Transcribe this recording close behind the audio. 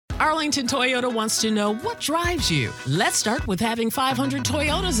Arlington Toyota wants to know what drives you. Let's start with having 500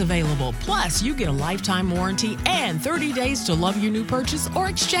 Toyotas available. Plus, you get a lifetime warranty and 30 days to love your new purchase or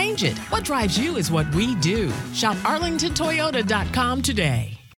exchange it. What drives you is what we do. Shop arlingtontoyota.com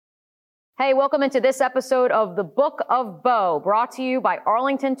today. Hey, welcome into this episode of The Book of Bo, brought to you by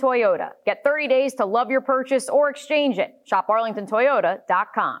Arlington Toyota. Get 30 days to love your purchase or exchange it. Shop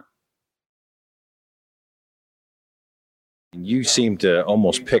arlingtontoyota.com. You seem to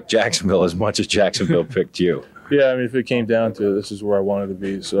almost pick Jacksonville as much as Jacksonville picked you. Yeah, I mean, if it came down to it, this is where I wanted to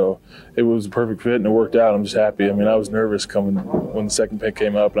be. So it was a perfect fit, and it worked out. I'm just happy. I mean, I was nervous coming when the second pick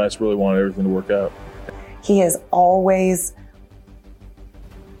came up, and I just really wanted everything to work out. He has always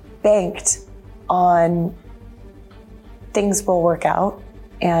banked on things will work out,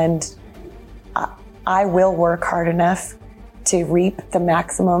 and I will work hard enough to reap the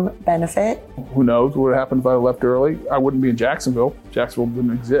maximum benefit. Who knows what happened if I left early? I wouldn't be in Jacksonville. Jacksonville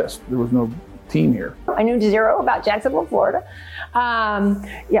didn't exist. There was no team here. I knew zero about Jacksonville, Florida.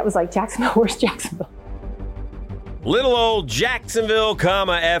 It was like, Jacksonville, where's Jacksonville? Little old Jacksonville,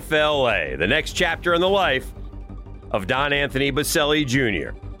 FLA, the next chapter in the life of Don Anthony Boselli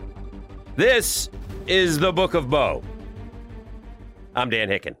Jr. This is the Book of Bo. I'm Dan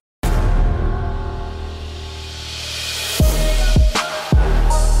Hicken.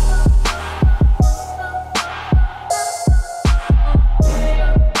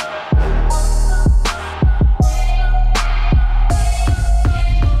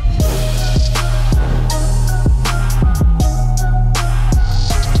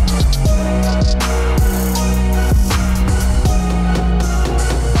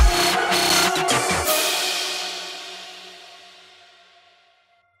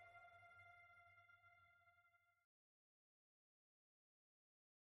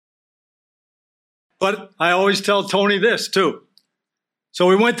 But I always tell Tony this too. So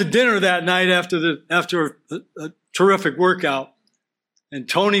we went to dinner that night after a terrific workout, and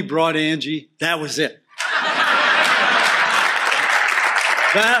Tony brought Angie. That was it.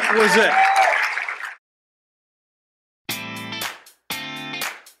 That was it.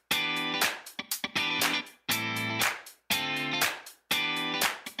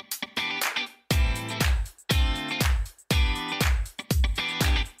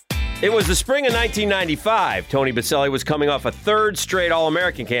 It was the spring of 1995. Tony Boselli was coming off a third straight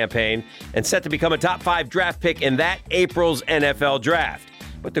All-American campaign and set to become a top 5 draft pick in that April's NFL draft.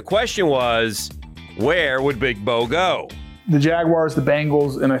 But the question was, where would Big Bo go? The Jaguars, the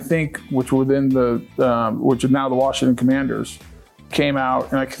Bengals, and I think, which were then which is now the Washington Commanders, came out,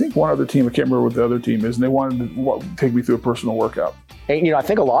 and I think one other team, I can't remember what the other team is, and they wanted to take me through a personal workout. And, I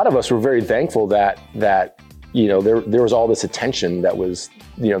think a lot of us were very thankful that there was all this attention that was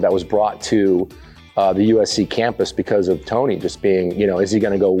brought to the USC campus because of Tony just being, is he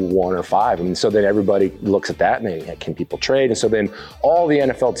going to go 1 or 5? I mean, so then everybody looks at that and they, can people trade? And so then all the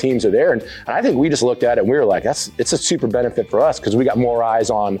NFL teams are there. And I think we just looked at it and we were like, it's a super benefit for us because we got more eyes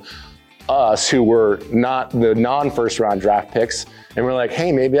on us who were not the non-first round draft picks. And we're like,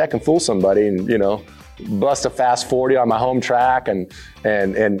 hey, maybe I can fool somebody and, bust a fast 40 on my home track and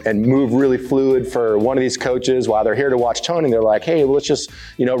move really fluid for one of these coaches while they're here to watch Tony. They're like, hey, let's just,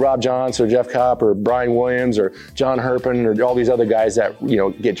 Rob Johnson or Jeff Kopp or Brian Williams or John Herpin or all these other guys that,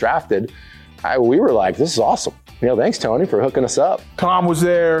 get drafted. We were like, this is awesome. Thanks, Tony, for hooking us up. Tom was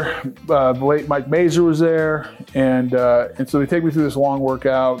there. The late Mike Mazer was there. And so they take me through this long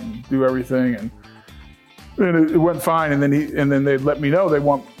workout and do everything. And it went fine. And then they let me know they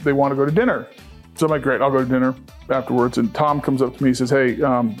want to go to dinner. So I'm like, great, I'll go to dinner afterwards. And Tom comes up to me and says, hey,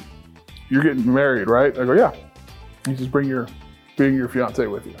 you're getting married, right? I go, yeah. He says, bring your fiance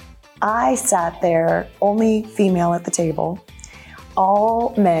with you. I sat there, only female at the table,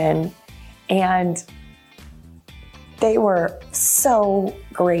 all men, and they were so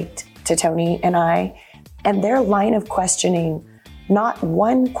great to Tony and I. And their line of questioning, not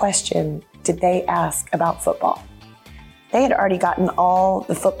one question did they ask about football. They had already gotten all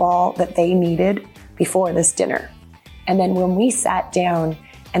the football that they needed before this dinner. And then when we sat down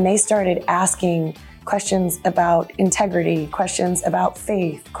and they started asking questions about integrity, questions about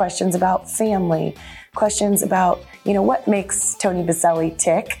faith, questions about family, questions about, what makes Tony Boselli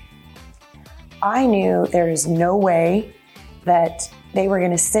tick, I knew there is no way that they were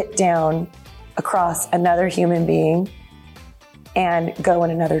going to sit down across another human being and go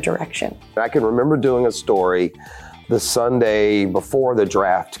in another direction. I can remember doing a story the Sunday before the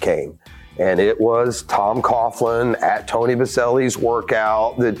draft came. And it was Tom Coughlin at Tony Boselli's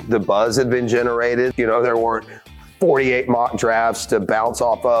workout. The buzz had been generated. There weren't 48 mock drafts to bounce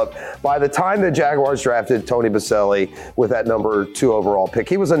off of. By the time the Jaguars drafted Tony Boselli with that number 2 overall pick,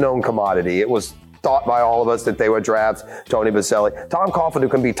 he was a known commodity. It was thought by all of us that they would draft Tony Boselli. Tom Coughlin, who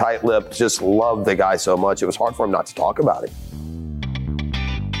can be tight-lipped, just loved the guy so much, it was hard for him not to talk about it.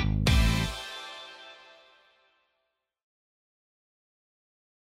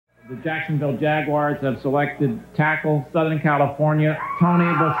 The Jacksonville Jaguars have selected tackle, Southern California, Tony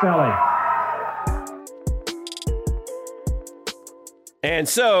Boselli. And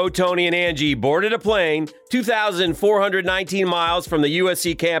so Tony and Angie boarded a plane 2,419 miles from the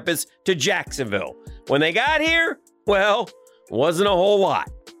USC campus to Jacksonville. When they got here, well, wasn't a whole lot.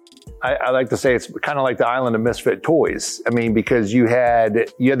 I like to say it's kind of like the island of misfit toys. I mean, because you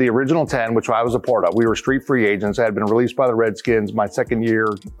had the original 10, which I was a part of. We were street free agents. I had been released by the Redskins my second year,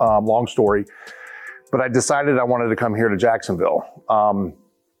 long story. But I decided I wanted to come here to Jacksonville.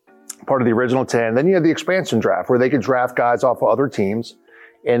 Part of the original 10. Then you had the expansion draft where they could draft guys off of other teams.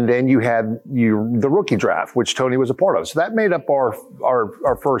 And then you had the rookie draft, which Tony was a part of. So that made up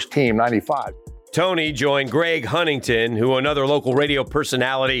our first team, 95. Tony joined Greg Huntington, who another local radio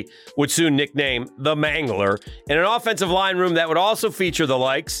personality would soon nickname the Mangler, in an offensive line room that would also feature the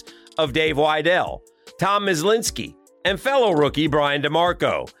likes of Dave Weidel, Tom Myslinski, and fellow rookie Brian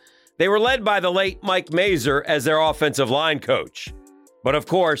DeMarco. They were led by the late Mike Mazer as their offensive line coach. But of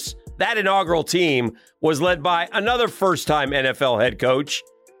course, that inaugural team was led by another first-time NFL head coach,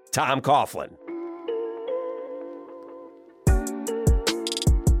 Tom Coughlin.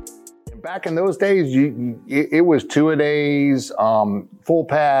 Back in those days, it was two-a-days, full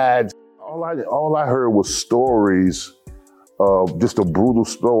pads. All I heard was stories of just the brutal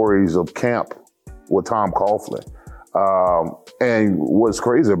stories of camp with Tom Coughlin. And what's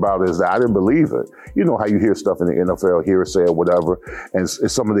crazy about it is that I didn't believe it. You know how you hear stuff in the NFL, hearsay or whatever, and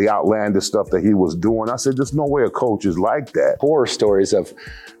some of the outlandish stuff that he was doing. I said, there's no way a coach is like that. Horror stories of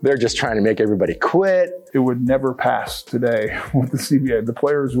they're just trying to make everybody quit. It would never pass today with the CBA. The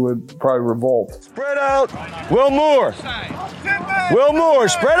players would probably revolt. Spread out, Will Moore. Will Moore,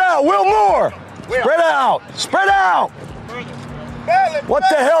 spread out, Will Moore. Spread out, spread out. What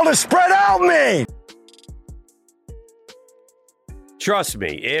the hell does spread out mean? Trust me,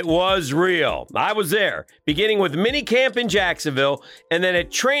 it was real. I was there, beginning with minicamp in Jacksonville and then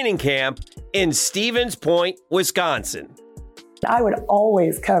at training camp in Stevens Point, Wisconsin. I would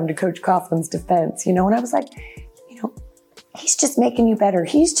always come to Coach Coughlin's defense, and I was like, he's just making you better.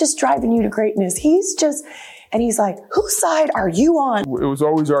 He's just driving you to greatness. And he's like, whose side are you on? It was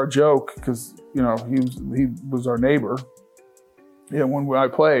always our joke because, he was our neighbor. When I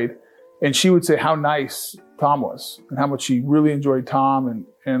played, and she would say how nice Tom was and how much she really enjoyed Tom.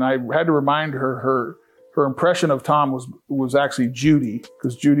 And I had to remind her impression of Tom was actually Judy,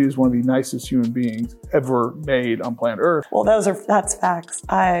 because Judy is one of the nicest human beings ever made on planet Earth. Well, that's facts.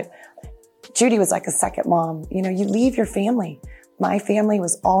 Judy was like a second mom. You leave your family. My family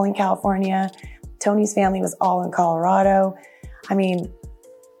was all in California. Tony's family was all in Colorado. I mean,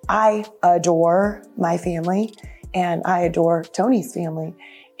 I adore my family and I adore Tony's family.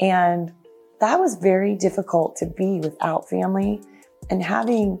 And that was very difficult to be without family. And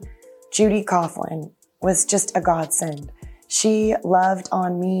having Judy Coughlin was just a godsend. She loved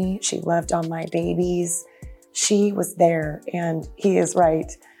on me. She loved on my babies. She was there. And he is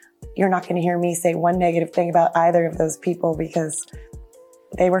right. You're not going to hear me say one negative thing about either of those people because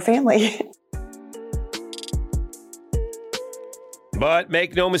they were family. But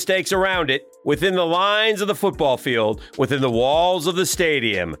make no mistakes around it. Within the lines of the football field, within the walls of the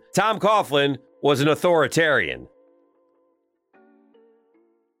stadium, Tom Coughlin was an authoritarian.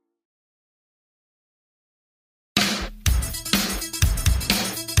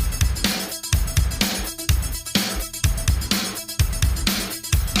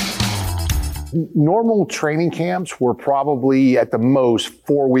 Normal training camps were probably at the most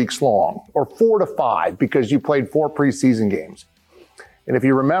 4 weeks long, or 4 to 5, because you played 4 preseason games. And if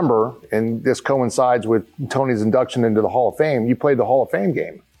you remember, and this coincides with Tony's induction into the Hall of Fame, you played the Hall of Fame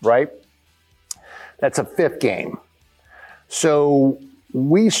game, right? That's a 5th game. So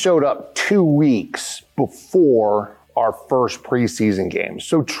we showed up 2 weeks before our first preseason game.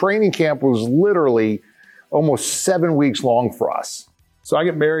 So training camp was literally almost 7 weeks long for us. So I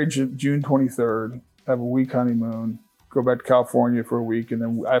get married June 23rd, have a week honeymoon, go back to California for a week, and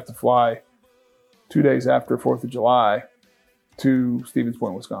then I have to fly 2 days after 4th of July to Stevens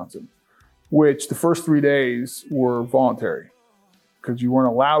Point, Wisconsin, which the first 3 days were voluntary because you weren't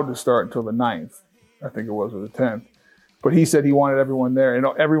allowed to start until the 9th, I think it was, or the 10th. But he said he wanted everyone there. And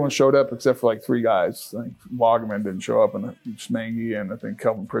everyone showed up except for like 3 guys. I think Loggeman didn't show up, and Schmangy and I think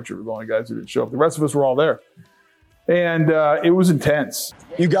Kelvin Pritchard were the only guys who didn't show up. The rest of us were all there. And it was intense.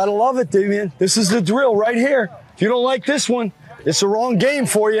 You got to love it, Damian. This is the drill right here. If you don't like this one, it's the wrong game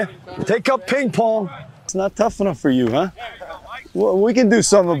for you. Take up ping pong. It's not tough enough for you, huh? Well, we can do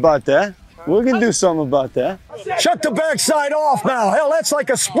something about that. Shut the backside off now. Hell, that's like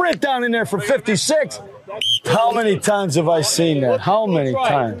a sprint down in there for 56. How many times have I seen that? How many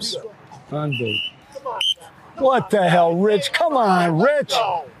times? Unbelievable. What the hell, Rich? Come on, Rich.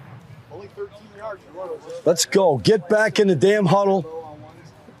 Let's go. Get back in the damn huddle.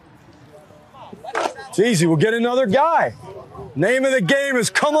 It's easy. We'll get another guy. Name of the game is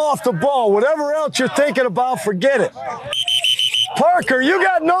come off the ball. Whatever else you're thinking about, forget it. Parker, you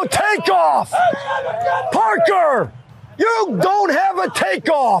got no takeoff. Parker, you don't have a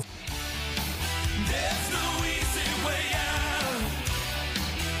takeoff.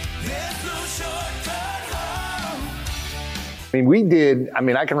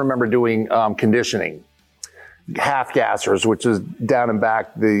 I can remember doing conditioning, half gassers, which is down and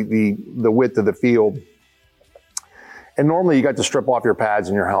back the width of the field. And normally you got to strip off your pads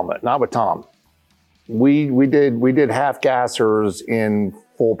and your helmet. Not with Tom. We did half gassers in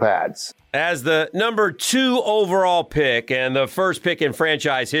full pads. As the number 2 overall pick and the first pick in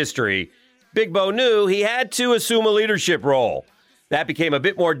franchise history, Big Bo knew he had to assume a leadership role. That became a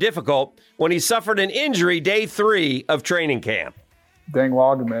bit more difficult when he suffered an injury day 3 of training camp. Dang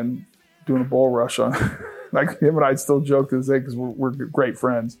Loggeman doing a bull rush on, like him and I still joke to this day because we're great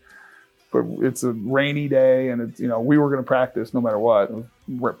friends. But it's a rainy day, and it's, we were going to practice no matter what.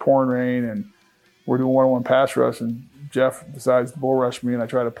 We're pouring rain, and we're doing one-on-one pass rush, and Jeff decides to bull rush me, and I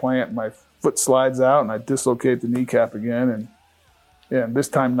try to plant, and my foot slides out, and I dislocate the kneecap again, and this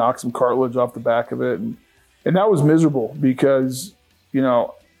time knock some cartilage off the back of it, and that was miserable because,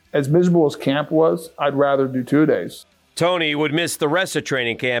 as miserable as camp was, I'd rather do 2 days. Tony would miss the rest of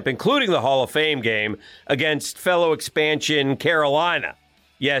training camp, including the Hall of Fame game against fellow expansion Carolina.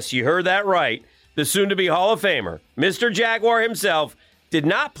 Yes, you heard that right. The soon-to-be Hall of Famer, Mr. Jaguar himself, did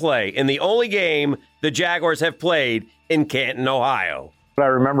not play in the only game the Jaguars have played in Canton, Ohio. What I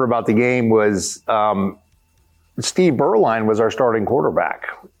remember about the game was Steve Berline was our starting quarterback.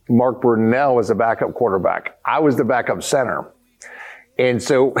 Mark Brunell was the backup quarterback. I was the backup center. And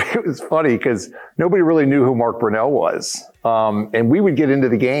so it was funny because nobody really knew who Mark Brunell was. And we would get into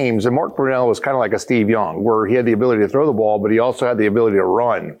the games, and Mark Brunell was kind of like a Steve Young, where he had the ability to throw the ball, but he also had the ability to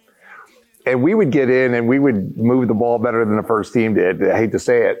run. And we would get in, and we would move the ball better than the first team did. I hate to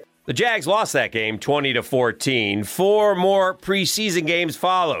say it. The Jags lost that game 20-14. 4 more preseason games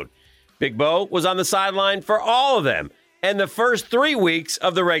followed. Big Bo was on the sideline for all of them and the first 3 weeks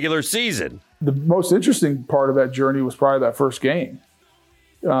of the regular season. The most interesting part of that journey was probably that first game.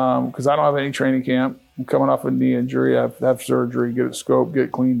 Because I don't have any training camp. I'm coming off a knee injury. I have surgery, get it scoped, get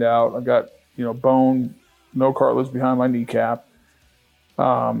it cleaned out. I got, bone, no cartilage behind my kneecap.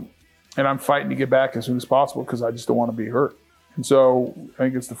 And I'm fighting to get back as soon as possible because I just don't want to be hurt. And so I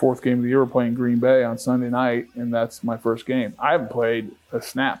think it's the 4th game of the year. We're playing Green Bay on Sunday night, and that's my first game. I haven't played a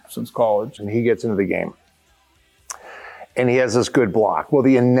snap since college. And he gets into the game. And he has this good block. Well,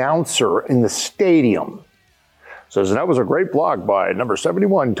 the announcer in the stadium says, that was a great block by number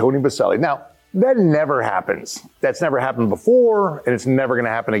 71, Tony Boselli. Now, that never happens. That's never happened before, and it's never going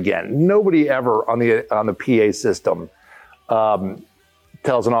to happen again. Nobody ever on the PA system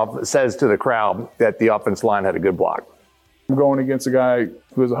says to the crowd that the offense line had a good block. I'm going against a guy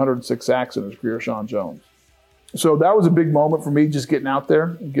who has 106 sacks in his career, Sean Jones. So that was a big moment for me, just getting out there,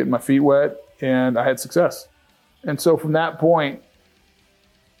 getting my feet wet, and I had success. And so from that point,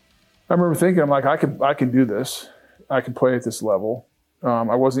 I remember thinking, I'm like, I can do this. I can play at this level.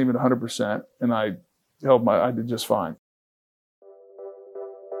 I wasn't even 100%, and I did just fine.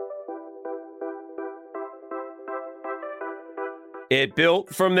 It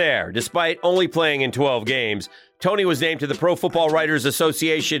built from there. Despite only playing in 12 games, Tony was named to the Pro Football Writers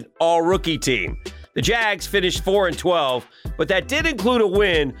Association All-Rookie team. The Jags finished 4-12, but that did include a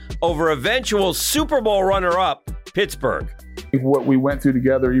win over eventual Super Bowl runner-up Pittsburgh. What we went through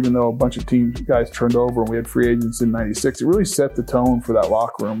together, even though a bunch of guys turned over and we had free agents in '96, it really set the tone for that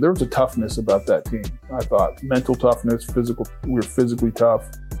locker room. There was a toughness about that team, I thought. Mental toughness, physical. We were physically tough.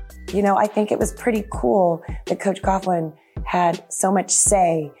 I think it was pretty cool that Coach Coughlin had so much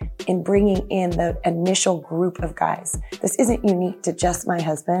say in bringing in the initial group of guys. This isn't unique to just my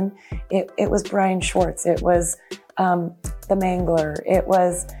husband. It was Brian Schwartz. It was the Mangler. It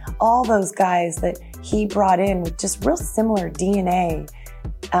was all those guys that he brought in with just real similar DNA.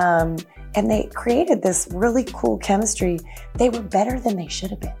 And they created this really cool chemistry. They were better than they should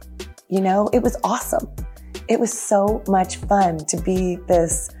have been. It was awesome. It was so much fun to be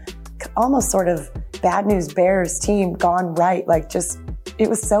this almost sort of Bad News Bears team gone right. It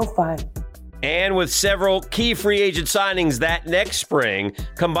was so fun. And with several key free agent signings that next spring,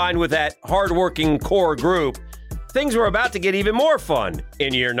 combined with that hardworking core group, things were about to get even more fun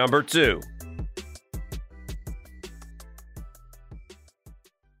in year number 2.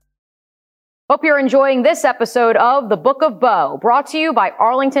 Hope you're enjoying this episode of The Book of Bo, brought to you by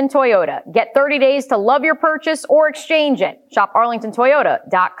Arlington Toyota. Get 30 days to love your purchase or exchange it. Shop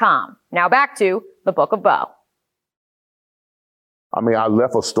arlingtontoyota.com. Now back to The Book of Bo. I mean, I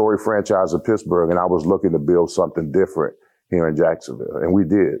left a storied franchise in Pittsburgh, and I was looking to build something different here in Jacksonville, and we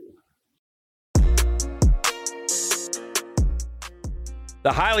did.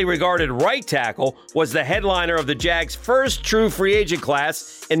 The highly regarded right tackle was the headliner of the Jags' first true free agent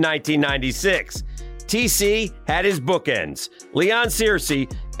class in 1996. TC had his bookends, Leon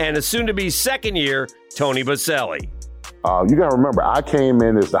Searcy and a soon-to-be second year, Tony Boselli. You got to remember, I came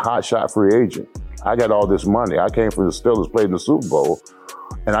in as the hotshot free agent. I got all this money. I came from the Steelers, played in the Super Bowl,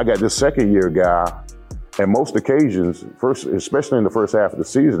 and I got this second-year guy, and most occasions, especially in the first half of the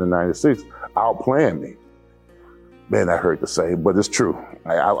season in 96, outplaying me. Man, that hurt to say, but it's true.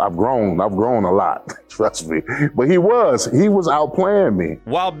 I've grown a lot, trust me. But he was outplaying me.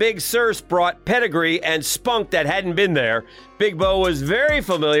 While Big Surse brought pedigree and spunk that hadn't been there, Big Bo was very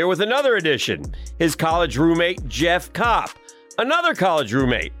familiar with another addition, his college roommate, Jeff Kopp. Another college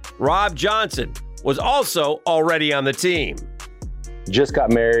roommate, Rob Johnson, was also already on the team. Just got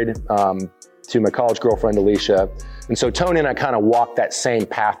married to my college girlfriend, Alicia. And so Tony and I kind of walked that same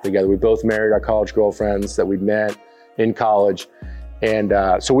path together. We both married our college girlfriends that we'd met in college. And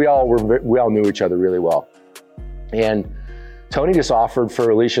so we all knew each other really well. And Tony just offered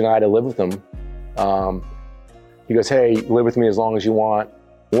for Alicia and I to live with him. He goes, hey, live with me as long as you want.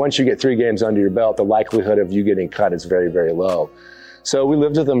 Once you get 3 games under your belt, the likelihood of you getting cut is very, very low. So we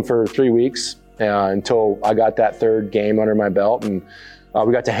lived with him for 3 weeks until I got that 3rd game under my belt. And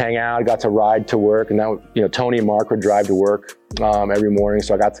we got to hang out, got to ride to work. And that, Tony and Mark would drive to work every morning.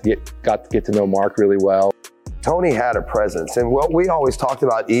 So I got to get to know Mark really well. Tony had a presence, and what we always talked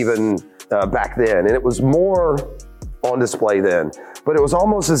about even back then, and it was more on display then, but it was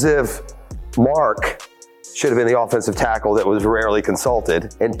almost as if Mark should have been the offensive tackle that was rarely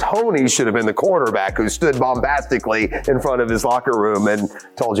consulted, and Tony should have been the quarterback who stood bombastically in front of his locker room and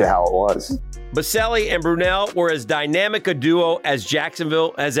told you how it was. Boselli and Brunell were as dynamic a duo as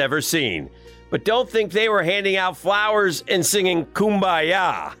Jacksonville has ever seen, but don't think they were handing out flowers and singing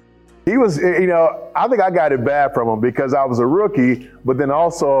Kumbaya. He was, I think I got it bad from him because I was a rookie, but then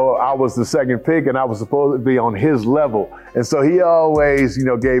also I was the second pick and I was supposed to be on his level. And so he always,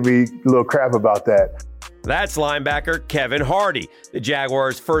 gave me a little crap about that. That's linebacker Kevin Hardy, the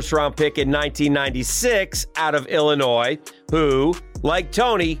Jaguars' first-round pick in 1996 out of Illinois, who, like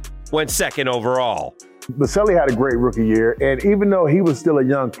Tony, went second overall. Boselli had a great rookie year, and even though he was still a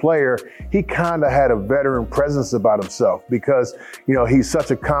young player, he kind of had a veteran presence about himself because, he's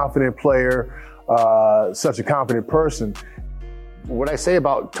such a confident player, such a confident person. What I say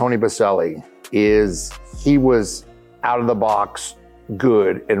about Tony Boselli is he was out of the box,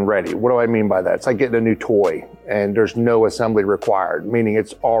 good and ready. What do I mean by that? It's like getting a new toy, and there's no assembly required, meaning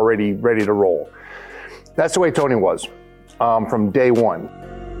it's already ready to roll. That's the way Tony was from day one.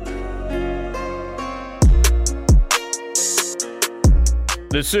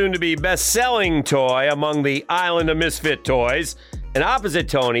 The soon-to-be best-selling toy among the island of misfit toys, and opposite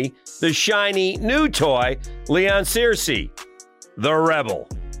Tony, the shiny new toy, Leon Searcy, the Rebel.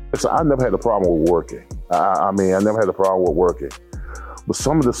 I never had a problem with working. I never had a problem with working. But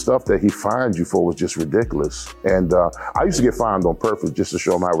some of the stuff that he fined you for was just ridiculous. And I used to get fined on purpose just to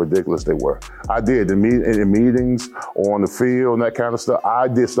show him how ridiculous they were. I did in meetings or on the field and that kind of stuff. I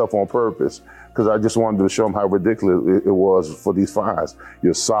did stuff on purpose because I just wanted to show him how ridiculous it was for these fines.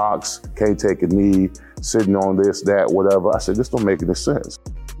 Your socks, can't take a knee, sitting on this, that, whatever. I said, this don't make any sense.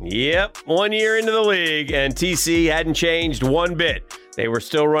 Yep, 1 year into the league, and TC hadn't changed one bit. They were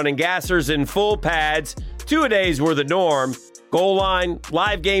still running gassers in full pads. 2-a-days were the norm. Goal line,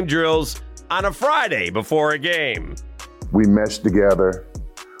 live game drills on a Friday before a game. We meshed together.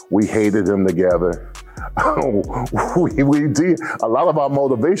 We hated them together. we did. A lot of our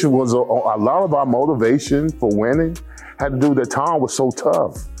motivation for winning had to do that Tom was so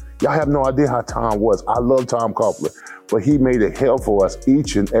tough. Y'all have no idea how Tom was. I love Tom Coughlin, but he made it hell for us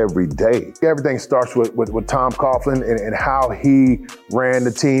each and every day. Everything starts with Tom Coughlin and how he ran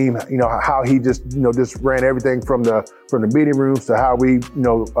the team. How he just ran everything from the meeting rooms to how we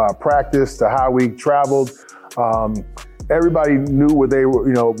practiced to how we traveled. Everybody knew what they were,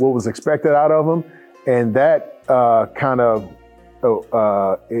 what was expected out of them, and that kind of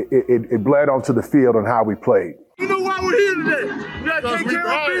it bled onto the field on how we played. You know why we're here today? We got to take care of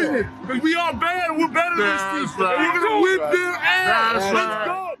our business. Because we are bad and we're better than this team. And we're going to whip their ass. Let's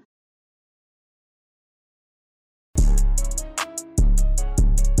go.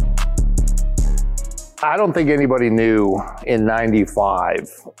 I don't think anybody knew in '95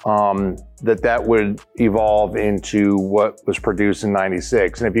 that would evolve into what was produced in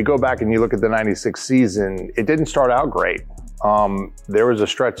 '96. And if you go back and you look at the '96 season, it didn't start out great. There was a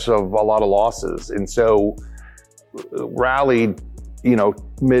stretch of a lot of losses. And so rallied,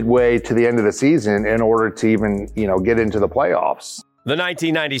 midway to the end of the season in order to even, get into the playoffs. The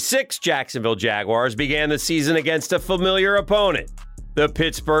 1996 Jacksonville Jaguars began the season against a familiar opponent, the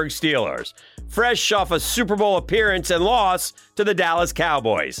Pittsburgh Steelers, fresh off a Super Bowl appearance and loss to the Dallas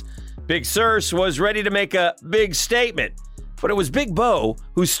Cowboys. Big Sirs was ready to make a big statement, but it was Big Bo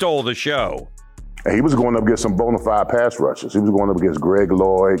who stole the show. And he was going up against some bona fide pass rushers. He was going up against Greg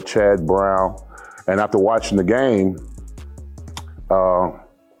Lloyd, Chad Brown. And after watching the game,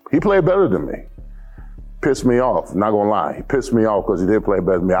 he played better than me. Pissed me off, not gonna lie. He pissed me off because he did play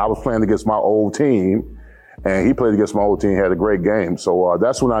better than me. I was playing against my old team, and he played against my old team, had a great game. So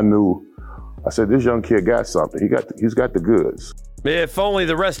that's when I knew, I said, this young kid got something. He's got the goods. If only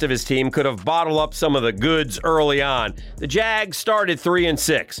the rest of his team could have bottled up some of the goods early on. The Jags started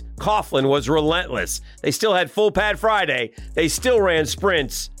 3-6. Coughlin was relentless. They still had full pad Friday. They still ran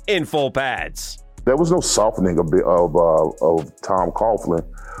sprints in full pads. There was no softening of Tom Coughlin,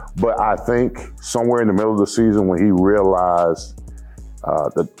 but I think somewhere in the middle of the season when he realized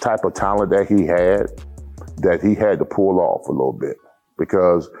the type of talent that he had to pull off a little bit.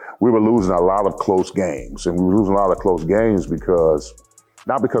 Because we were losing a lot of close games. And we were losing a lot of close games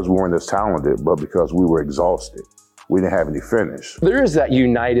not because we weren't as talented, but because we were exhausted. We didn't have any finish. There's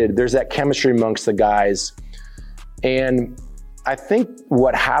that chemistry amongst the guys. And I think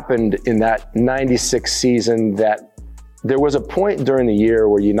what happened in that 96 season, that there was a point during the year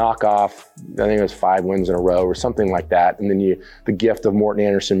where you knock off, I think it was 5 wins in a row or something like that. And then the gift of Morton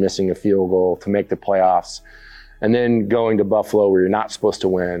Anderson missing a field goal to make the playoffs. And then going to Buffalo where you're not supposed to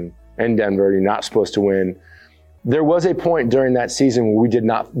win, and Denver, you're not supposed to win. There was a point during that season where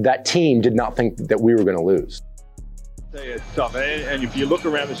that team did not think that we were going to lose. It's tough, and if you look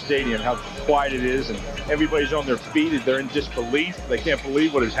around the stadium, how quiet it is, and everybody's on their feet, they're in disbelief. They can't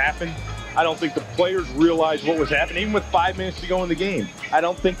believe what has happened. I don't think the players realized what was happening, even with 5 minutes to go in the game. I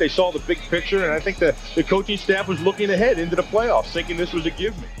don't think they saw the big picture, and I think the coaching staff was looking ahead into the playoffs, thinking this was a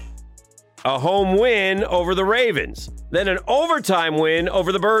give-me. A home win over the Ravens, then an overtime win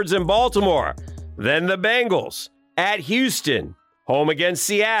over the Birds in Baltimore, then the Bengals at Houston, home against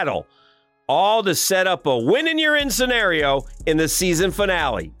Seattle, all to set up a win-and-you're-in scenario in the season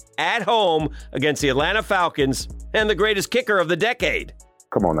finale, at home against the Atlanta Falcons and the greatest kicker of the decade.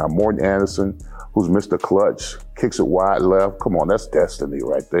 Come on now, Morton Anderson, who's Mr. Clutch, kicks it wide left. Come on, that's destiny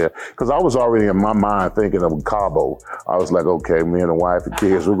right there. Because I was already in my mind thinking of Cabo. I was like, okay, me and the wife and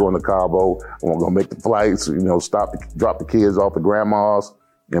kids, we're going to Cabo. We're going to make the flights, drop the kids off at grandma's,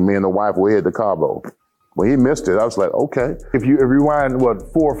 and me and the wife will head to Cabo. When he missed it, I was like, okay. If you rewind, 4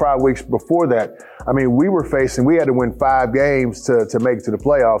 or 5 weeks before that, I mean, we had to win 5 games to make it to the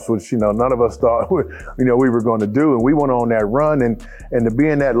playoffs, which, none of us thought, we were going to do. And we went on that run, and to be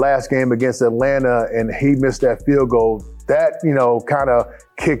in that last game against Atlanta and he missed that field goal, that, kind of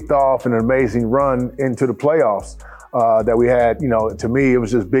kicked off an amazing run into the playoffs that we had. To me, it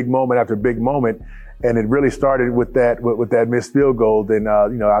was just big moment after big moment. And it really started with that missed field goal. And,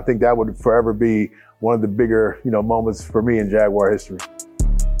 I think that would forever be one of the bigger, moments for me in Jaguar history.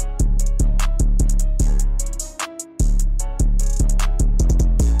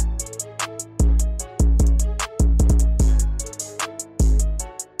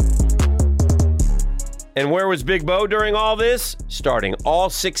 And where was Big Bo during all this? Starting all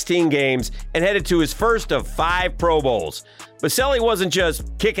 16 games and headed to his first of 5 Pro Bowls. Boselli wasn't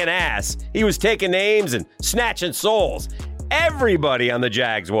just kicking ass. He was taking names and snatching souls. Everybody on the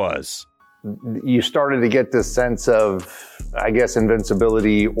Jags was. You started to get this sense of, I guess,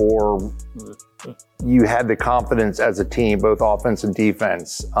 invincibility, or you had the confidence as a team, both offense and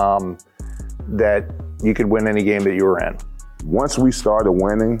defense, that you could win any game that you were in. Once we started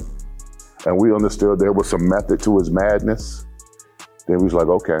winning and we understood there was some method to his madness, then we was like,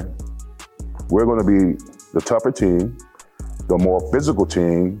 okay, we're going to be the tougher team, the more physical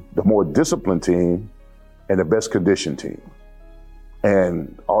team, the more disciplined team, and the best conditioned team.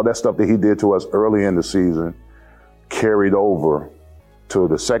 And all that stuff that he did to us early in the season carried over to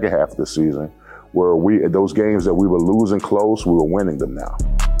the second half of the season, where those games that we were losing close, we were winning them now.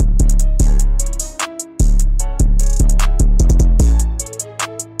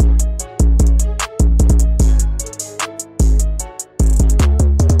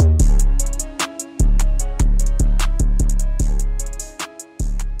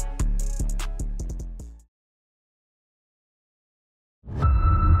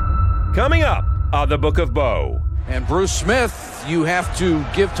 Coming up on the Book of Bo. And Bruce Smith, you have to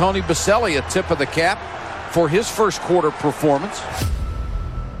give Tony Boselli a tip of the cap for his first quarter performance.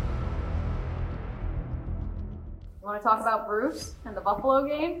 You want to talk about Bruce and the Buffalo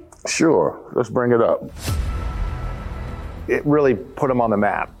game? Sure, let's bring it up. It really put him on the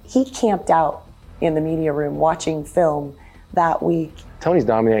map. He camped out in the media room watching film that week. Tony's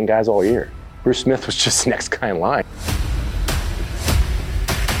dominating guys all year. Bruce Smith was just the next guy in line.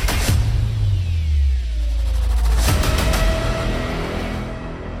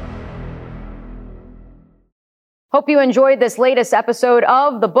 Hope you enjoyed this latest episode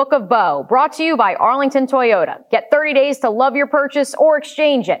of The Book of Bo, brought to you by Arlington Toyota. Get 30 days to love your purchase or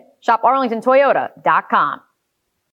exchange it. Shop arlingtontoyota.com.